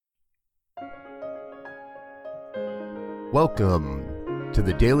Welcome to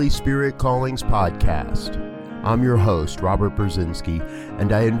the Daily Spirit Callings podcast. I'm your host, Robert Brzezinski,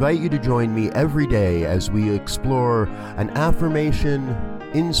 and I invite you to join me every day as we explore an affirmation,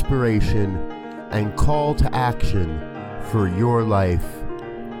 inspiration, and call to action for your life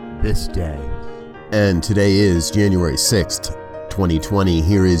this day. And today is January 6th, 2020.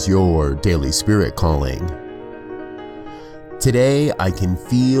 Here is your Daily Spirit Calling. Today, I can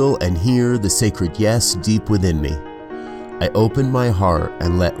feel and hear the sacred yes deep within me. I open my heart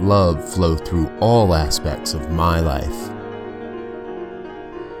and let love flow through all aspects of my life.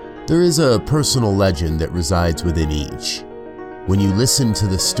 There is a personal legend that resides within each. When you listen to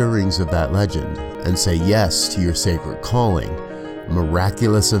the stirrings of that legend and say yes to your sacred calling,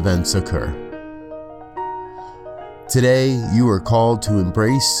 miraculous events occur. Today, you are called to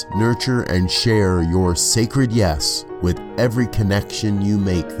embrace, nurture, and share your sacred yes with every connection you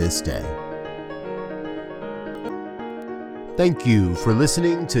make this day. Thank you for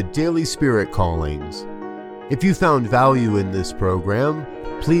listening to Daily Spirit Callings. If you found value in this program,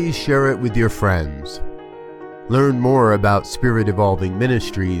 please share it with your friends. Learn more about Spirit Evolving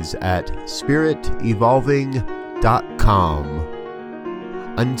Ministries at spiritevolving.com.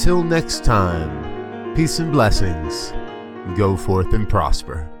 Until next time, peace and blessings. Go forth and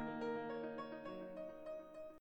prosper.